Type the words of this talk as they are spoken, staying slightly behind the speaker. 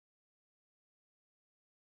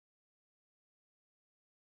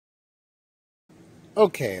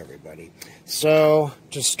Okay, everybody. So,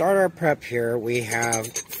 to start our prep here, we have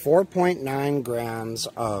 4.9 grams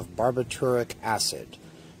of barbituric acid.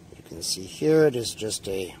 You can see here it is just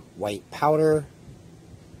a white powder.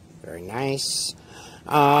 Very nice.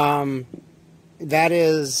 That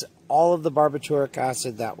is all of the barbituric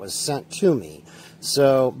acid that was sent to me.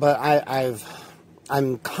 So, but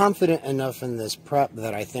I'm confident enough in this prep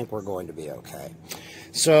that I think we're going to be okay.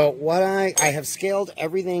 So what I have scaled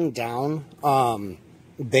everything down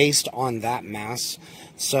based on that mass.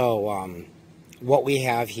 So what we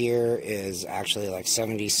have here is actually like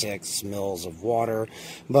 76 mils of water,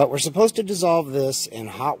 but we're supposed to dissolve this in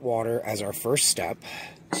hot water as our first step.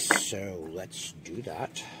 So let's do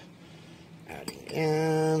that. Adding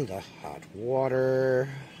in the hot water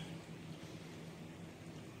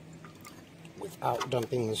without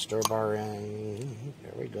dumping the stir bar in.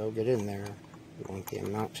 There we go, get in there. We want the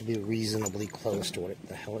amount to be reasonably close to what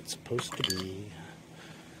the hell it's supposed to be.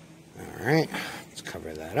 Alright, let's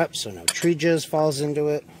cover that up so no tree jizz falls into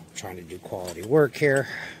it. I'm trying to do quality work here.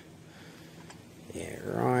 Yeah,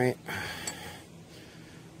 right.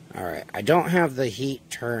 Alright, I don't have the heat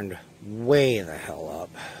turned way the hell up.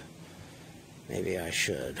 Maybe I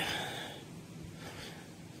should.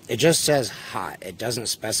 It just says hot. It doesn't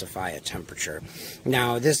specify a temperature.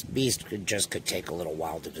 Now, this beast could take a little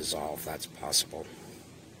while to dissolve. That's possible.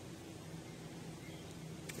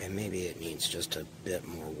 And maybe it needs just a bit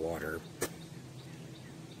more water.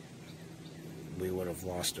 We would have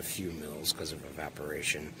lost a few mils because of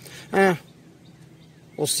evaporation.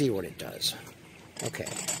 We'll see what it does. Okay.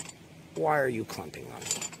 Why are you clumping on me?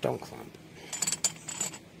 Don't clump.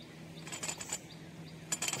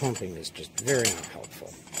 Clumping is just very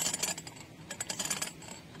unhelpful.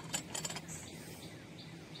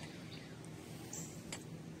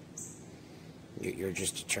 You're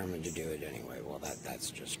just determined to do it anyway. Well, that's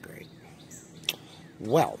just great.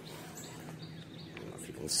 Well, I don't know if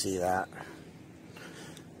you can see that.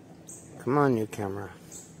 Come on, new camera.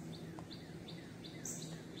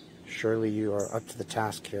 Surely you are up to the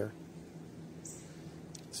task here.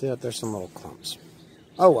 See that there's some little clumps.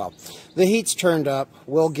 Oh well, the heat's turned up.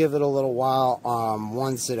 We'll give it a little while.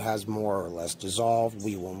 Once it has more or less dissolved,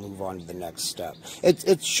 we will move on to the next step.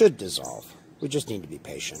 It should dissolve. We just need to be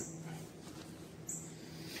patient.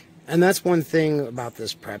 And that's one thing about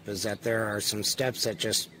this prep, is that there are some steps that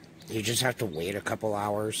you just have to wait a couple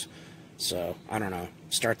hours. So, I don't know,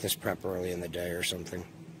 start this prep early in the day or something.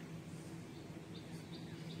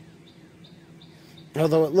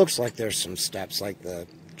 Although it looks like there's some steps, like the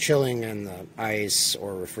chilling and the ice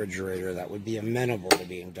or refrigerator, that would be amenable to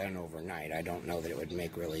being done overnight. I don't know that it would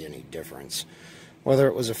make really any difference, whether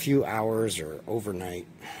it was a few hours or overnight.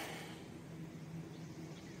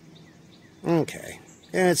 Okay,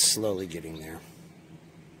 and it's slowly getting there.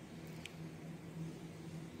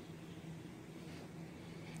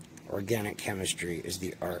 Organic chemistry is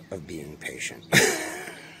the art of being patient.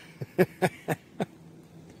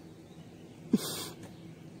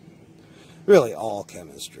 Really, all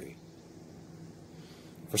chemistry.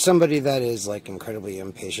 For somebody that is like incredibly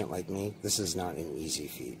impatient like me, this is not an easy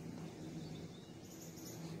feat.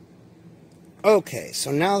 Okay,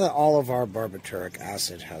 so now that all of our barbituric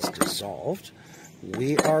acid has dissolved,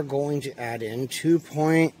 we are going to add in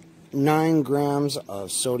 2.9 grams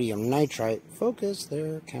of sodium nitrite. Focus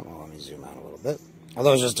there. Let me zoom out a little bit.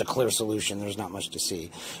 Although it's just a clear solution, there's not much to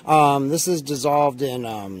see. This is dissolved in,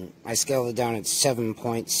 I scaled it down at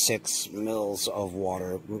 7.6 mils of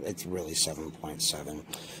water. It's really 7.7.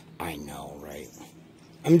 I know, right?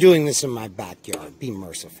 I'm doing this in my backyard. Be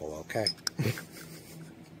merciful, okay?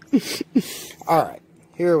 Alright,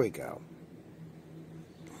 here we go.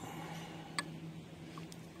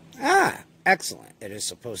 Excellent. It is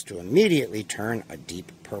supposed to immediately turn a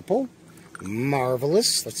deep purple.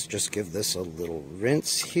 Marvelous. Let's just give this a little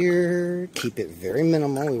rinse here. Keep it very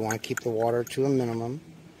minimal. We want to keep the water to a minimum.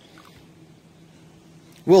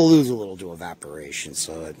 We'll lose a little to evaporation,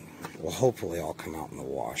 so it will hopefully all come out in the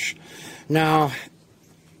wash. Now,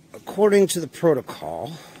 according to the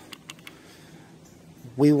protocol,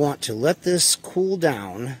 we want to let this cool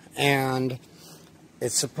down, and it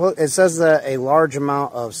says that a large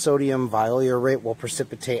amount of sodium violurate will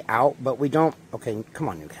precipitate out, but we don't, okay, come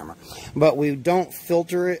on, new camera, but we don't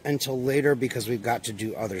filter it until later because we've got to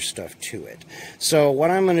do other stuff to it. So what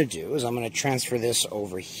I'm going to do is I'm going to transfer this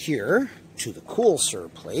over here to the cool stir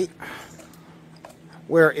plate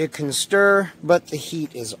where it can stir, but the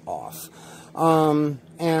heat is off.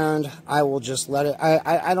 And I will just let it,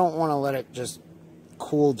 I don't want to let it just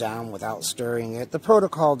cool down without stirring it. The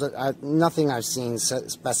protocol, nothing I've seen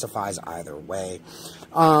specifies either way.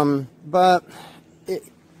 But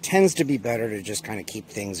tends to be better to just kind of keep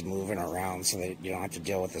things moving around so that you don't have to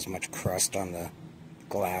deal with as much crust on the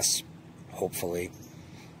glass, hopefully.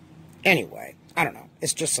 Anyway, I don't know.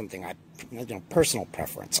 It's just something personal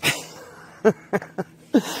preference.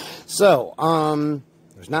 So,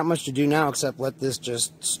 there's not much to do now except let this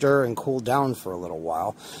just stir and cool down for a little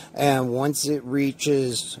while. And once it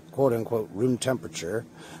reaches, quote-unquote, room temperature,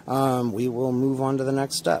 we will move on to the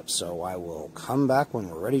next step. So I will come back when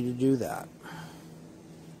we're ready to do that.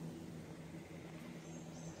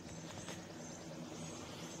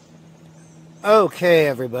 Okay,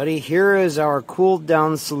 everybody, here is our cooled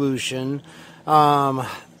down solution.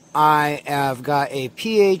 I have got a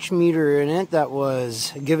pH meter in it that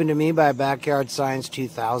was given to me by Backyard Science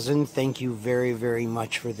 2000. Thank you very, very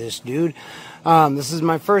much for this, dude. This is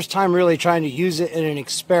my first time really trying to use it in an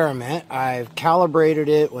experiment. I've calibrated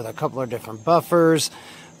it with a couple of different buffers,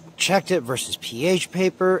 checked it versus pH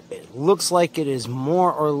paper. It looks like it is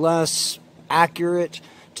more or less accurate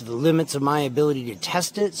to the limits of my ability to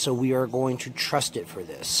test it, so we are going to trust it for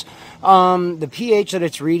this. The pH that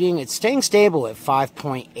it's reading, it's staying stable at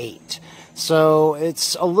 5.8, so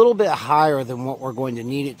it's a little bit higher than what we're going to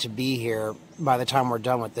need it to be here by the time we're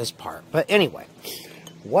done with this part. But anyway,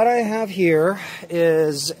 what I have here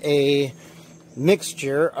is a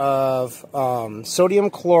mixture of sodium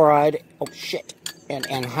chloride, and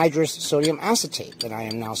anhydrous sodium acetate that I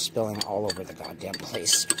am now spilling all over the goddamn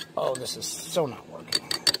place. Oh, this is so not working.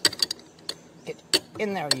 Get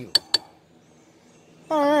in there, you.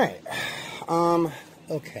 Alright.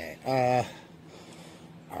 Okay.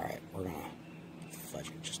 Alright, we're gonna fudge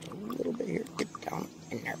it just a little bit here. Get down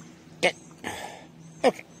in there. Get.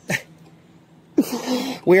 Okay.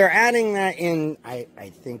 We are adding that in, I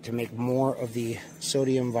think, to make more of the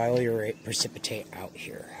sodium violurate precipitate out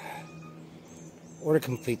here, or to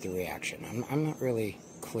complete the reaction. I'm not really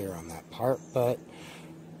clear on that part, but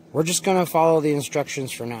we're just going to follow the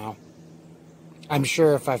instructions for now. I'm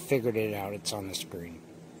sure if I figured it out, it's on the screen.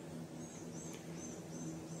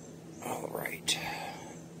 Alright.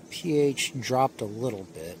 pH dropped a little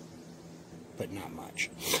bit, but not much.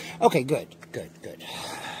 Okay, good.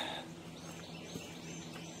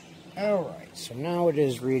 Alright, so now it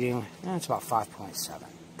is reading, it's about 5.7.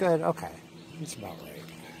 Good, okay. That's about right.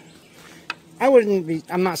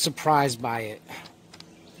 I'm not surprised by it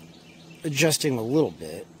adjusting a little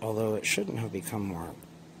bit, although it shouldn't have become more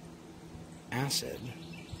acid.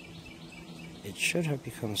 It should have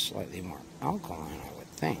become slightly more alkaline, I would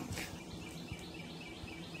think.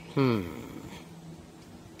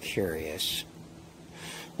 Curious.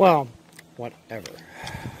 Well, whatever.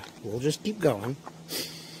 We'll just keep going.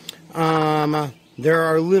 There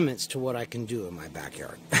are limits to what I can do in my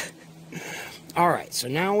backyard. Alright, so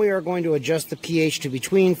now we are going to adjust the pH to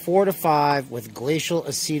between 4 to 5 with glacial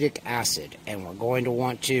acetic acid. And we're going to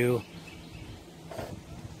want to,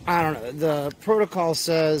 I don't know, the protocol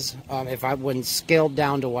says, if I wouldn't scale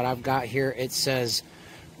down to what I've got here, it says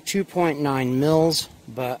 2.9 mils,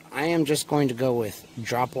 but I am just going to go with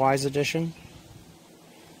dropwise addition.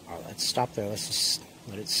 Alright, let's stop there. Let's just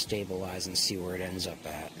let it stabilize and see where it ends up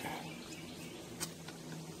at.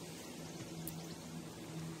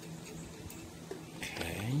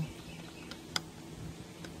 Okay.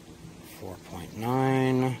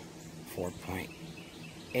 4.9,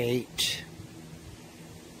 4.8.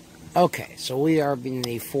 Okay, so we are in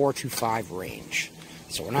the 4 to 5 range.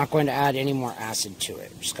 So we're not going to add any more acid to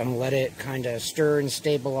it. We're just going to let it kind of stir and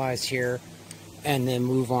stabilize here and then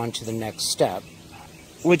move on to the next step,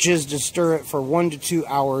 which is to stir it for 1 to 2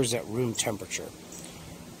 hours at room temperature.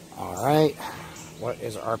 Alright, what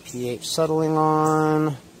is our pH settling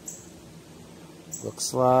on?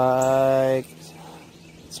 Looks like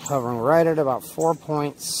it's hovering right at about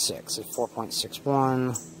 4.6,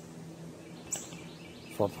 4.61,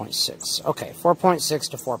 4.6. Okay,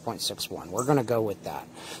 4.6 to 4.61. We're going to go with that.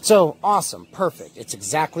 So, awesome, perfect. It's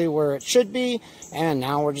exactly where it should be, and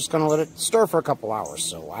now we're just going to let it stir for a couple hours.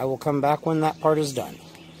 So I will come back when that part is done.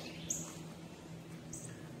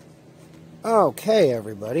 Okay,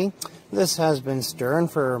 everybody. This has been stirring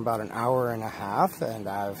for about an hour and a half, and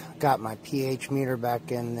I've got my pH meter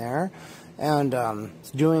back in there, and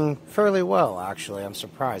it's doing fairly well, actually. I'm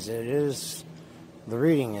surprised. The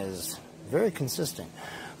reading is very consistent.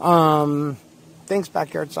 Thanks,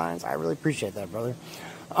 Backyard Science. I really appreciate that, brother.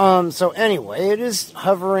 So anyway, it is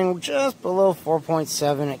hovering just below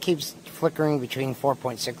 4.7. It keeps flickering between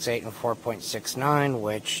 4.68 and 4.69,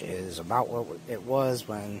 which is about what it was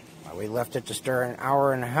when we left it to stir an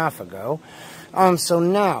hour and a half ago. So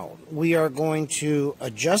now we are going to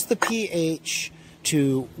adjust the pH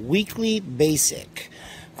to weekly basic.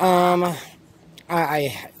 I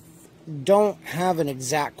don't have an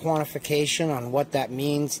exact quantification on what that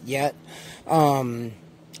means yet.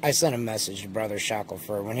 I sent a message to Brother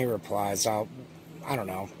Shackelford. When he replies, I don't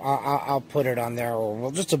know, I'll put it on there, or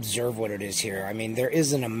we'll just observe what it is here. I mean, there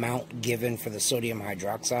is an amount given for the sodium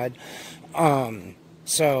hydroxide.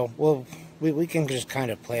 So we can just kind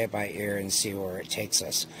of play it by ear and see where it takes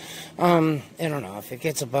us. I don't know, if it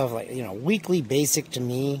gets above, like, you know, weekly basic to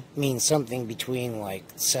me means something between like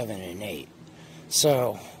 7 and 8.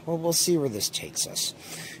 So, well, we'll see where this takes us.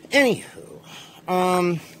 Anywho,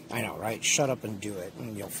 I know, right? Shut up and do it,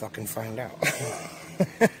 and you'll fucking find out.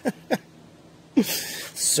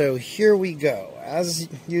 So here we go. As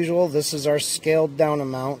usual, this is our scaled down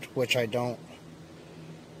amount, which I don't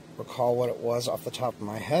recall what it was off the top of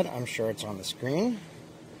my head. I'm sure it's on the screen.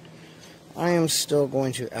 I am still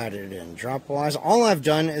going to add it in drop-wise. All I've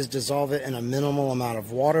done is dissolve it in a minimal amount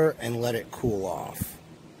of water and let it cool off.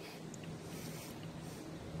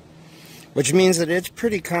 Which means that it's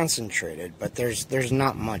pretty concentrated, but there's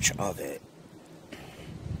not much of it.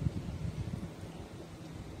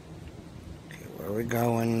 Okay, where are we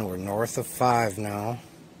going? We're north of 5 now.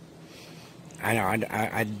 I know,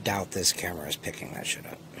 I doubt this camera is picking that shit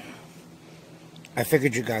up. I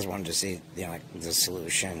figured you guys wanted to see, you know, like the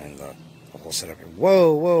solution and the whole setup here.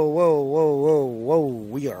 Whoa, whoa, whoa, whoa, whoa, whoa.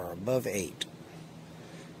 We are above 8.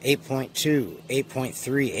 8.2,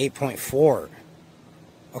 8.3, 8.4.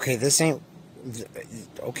 Okay, this ain't...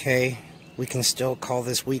 Okay, we can still call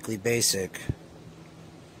this weekly basic.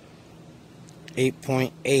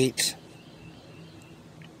 8.8,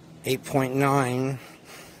 8.9.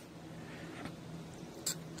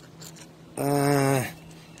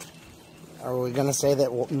 Are we gonna say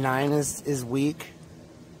that 9 is weak?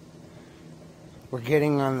 We're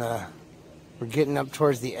getting up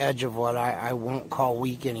towards the edge of what I won't call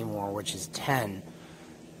weak anymore, which is 10.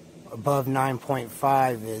 Above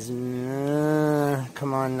 9.5 is,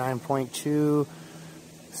 come on, 9.2.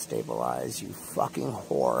 Stabilize, you fucking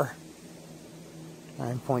whore.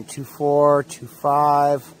 9.24,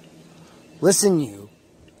 25. Listen, you.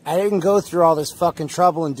 I didn't go through all this fucking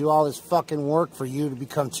trouble and do all this fucking work for you to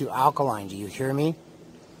become too alkaline. Do you hear me?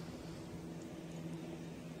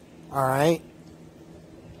 Alright?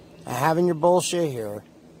 I'm having your bullshit here.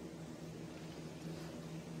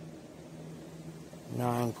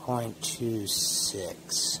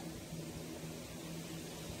 9.26.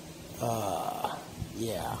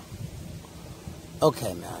 Yeah.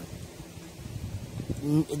 Okay, man.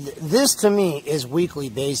 This to me is weekly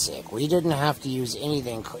basic. We didn't have to use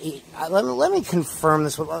anything. Let me confirm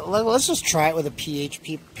this. Let's just try it with a pH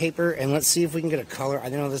paper and let's see if we can get a color. I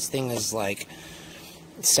know this thing is like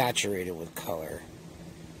saturated with color,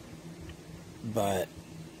 but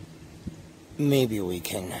maybe we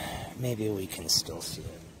can still see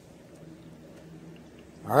it.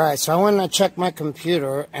 Alright, so I went and I checked my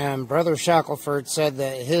computer, and Brother Shackelford said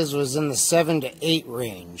that his was in the 7 to 8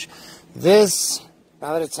 range. This,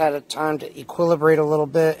 now that it's had a time to equilibrate a little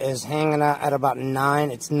bit, is hanging out at about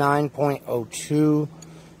 9. It's 9.02.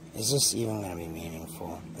 Is this even going to be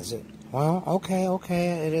meaningful? Is it? Well, okay.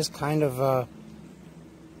 It is kind of,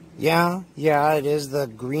 yeah, it is the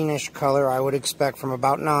greenish color I would expect from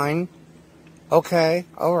about 9. Okay,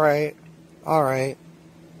 alright.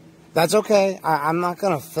 That's okay. I'm not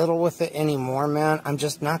going to fiddle with it anymore, man. I'm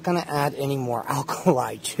just not going to add any more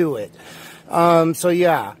alkali to it. So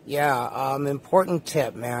yeah, important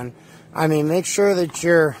tip, man. I mean, make sure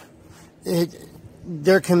that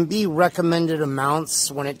there can be recommended amounts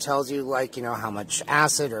when it tells you, like, you know, how much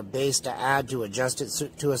acid or base to add to adjust it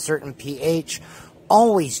to a certain pH.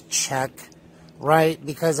 Always check, right?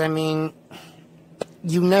 Because, I mean,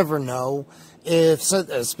 you never know. If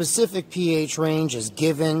a specific pH range is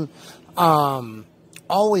given,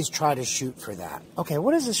 always try to shoot for that. Okay,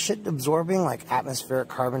 what is this shit absorbing? Like atmospheric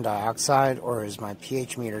carbon dioxide? Or is my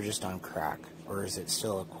pH meter just on crack? Or is it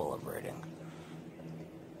still equilibrating?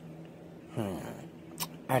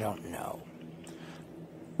 I don't know.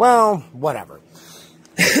 Well, whatever.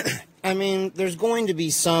 I mean, there's going to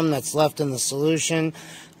be some that's left in the solution.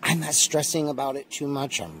 I'm not stressing about it too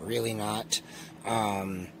much. I'm really not.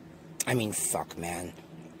 I mean, fuck, man.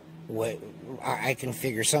 I can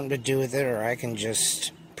figure something to do with it, or I can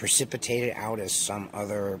just precipitate it out as some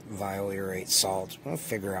other Violurate salt. We'll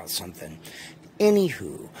figure out something.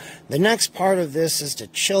 Anywho, the next part of this is to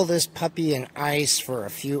chill this puppy in ice for a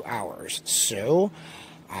few hours. So,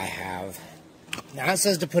 I have... Now, it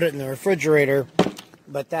says to put it in the refrigerator,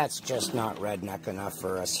 but that's just not redneck enough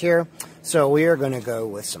for us here. So, we are going to go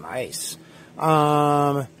with some ice.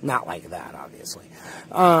 Not like that, obviously.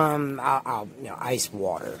 I'll ice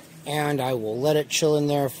water, and I will let it chill in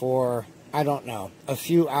there for I don't know. A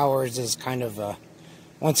few hours is kind of a...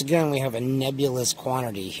 Once again, we have a nebulous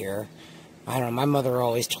quantity here. I don't know, my mother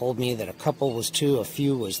always told me that a couple was 2, a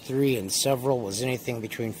few was 3, and several was anything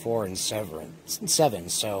between 4 and 7.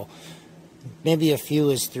 So, maybe a few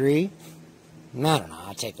is 3. I don't know,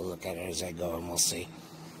 I'll take a look at it as I go and we'll see.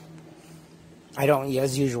 I don't,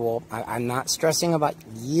 as usual, I'm not stressing about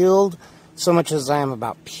yield so much as I am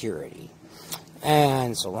about purity.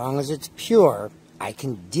 And so long as it's pure, I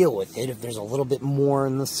can deal with it. If there's a little bit more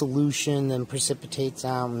in the solution than precipitates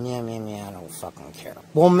out, I don't fucking care.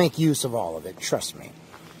 We'll make use of all of it, trust me.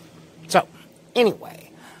 So,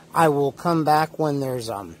 anyway, I will come back when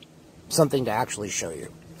there's something to actually show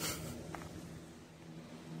you.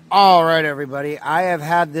 Alright everybody, I have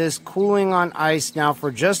had this cooling on ice now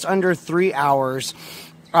for just under 3 hours.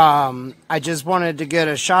 I just wanted to get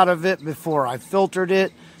a shot of it before I filtered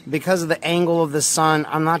it. Because of the angle of the sun,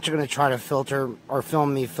 I'm not going to try to filter or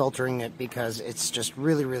film me filtering it because it's just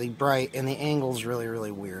really, really bright and the angle's really,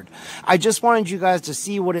 really weird. I just wanted you guys to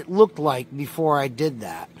see what it looked like before I did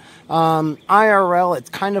that. IRL, it's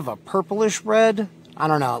kind of a purplish red. I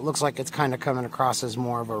don't know, it looks like it's kind of coming across as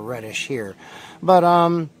more of a reddish here.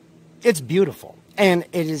 But, it's beautiful. And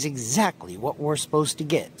it is exactly what we're supposed to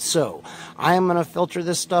get. So, I am going to filter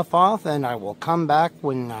this stuff off and I will come back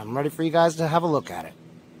when I'm ready for you guys to have a look at it.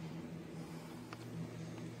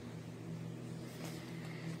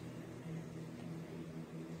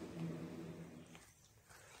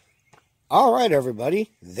 All right, everybody,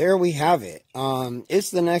 there we have it.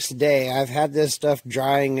 It's the next day. I've had this stuff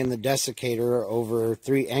drying in the desiccator over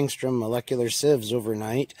 3 angstrom molecular sieves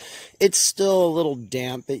overnight. It's still a little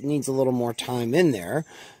damp. It needs a little more time in there.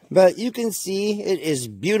 But you can see it is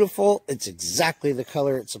beautiful. It's exactly the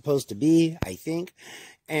color it's supposed to be, I think.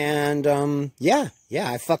 And, yeah,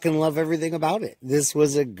 I fucking love everything about it. This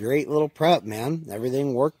was a great little prep, man.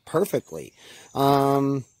 Everything worked perfectly.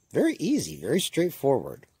 Very easy, very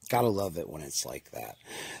straightforward. Gotta love it when it's like that.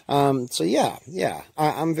 So yeah,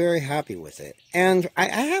 I'm very happy with it. And I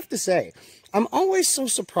have to say, I'm always so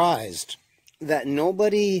surprised that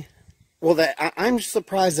nobody, well, that I'm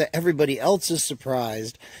surprised that everybody else is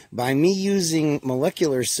surprised by me using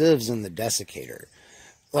molecular sieves in the desiccator.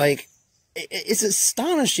 Like, it's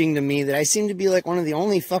astonishing to me that I seem to be like one of the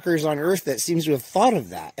only fuckers on earth that seems to have thought of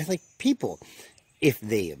that. It's like, people, if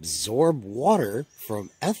they absorb water from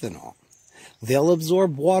ethanol, they'll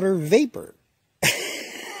absorb water vapor.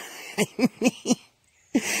 I mean,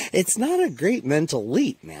 it's not a great mental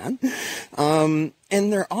leap, man. And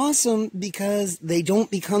they're awesome because they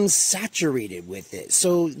don't become saturated with it.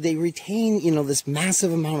 So they retain, you know, this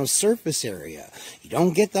massive amount of surface area. You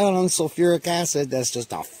don't get that on sulfuric acid. That's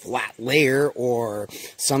just a flat layer, or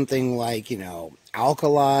something like, you know,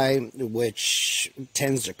 alkali, which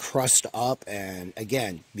tends to crust up and,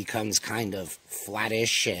 again, becomes kind of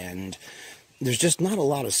flattish, and there's just not a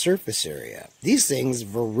lot of surface area. These things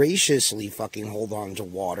voraciously fucking hold on to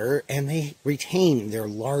water, and they retain their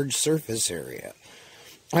large surface area.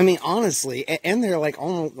 I mean, honestly, and they're like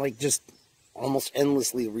almost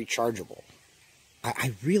endlessly rechargeable.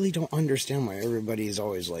 I really don't understand why everybody is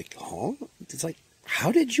always like, oh, it's like,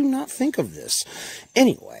 how did you not think of this?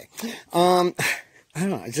 Anyway, I don't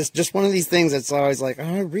know, it's just one of these things that's always like, oh,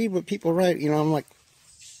 I read what people write, you know, I'm like,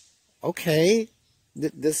 okay,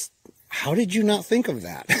 how did you not think of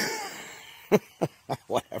that?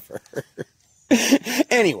 Whatever.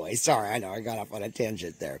 Anyway, sorry, I know I got off on a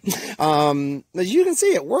tangent there. As you can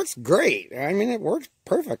see, it works great. I mean, it works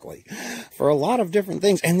perfectly for a lot of different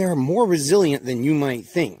things, and they're more resilient than you might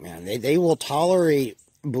think, man. They will tolerate,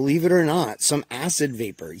 believe it or not, some acid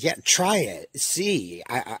vapor. Yeah, try it. See,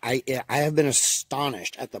 I have been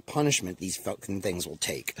astonished at the punishment these fucking things will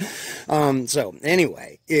take. So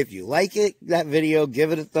anyway, if you like it, that video,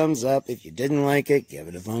 give it a thumbs up. If you didn't like it, give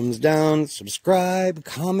it a thumbs down. Subscribe,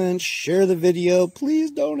 comment, share the video.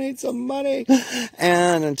 Please donate some money.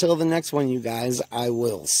 And until the next one, you guys, I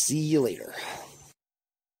will see you later.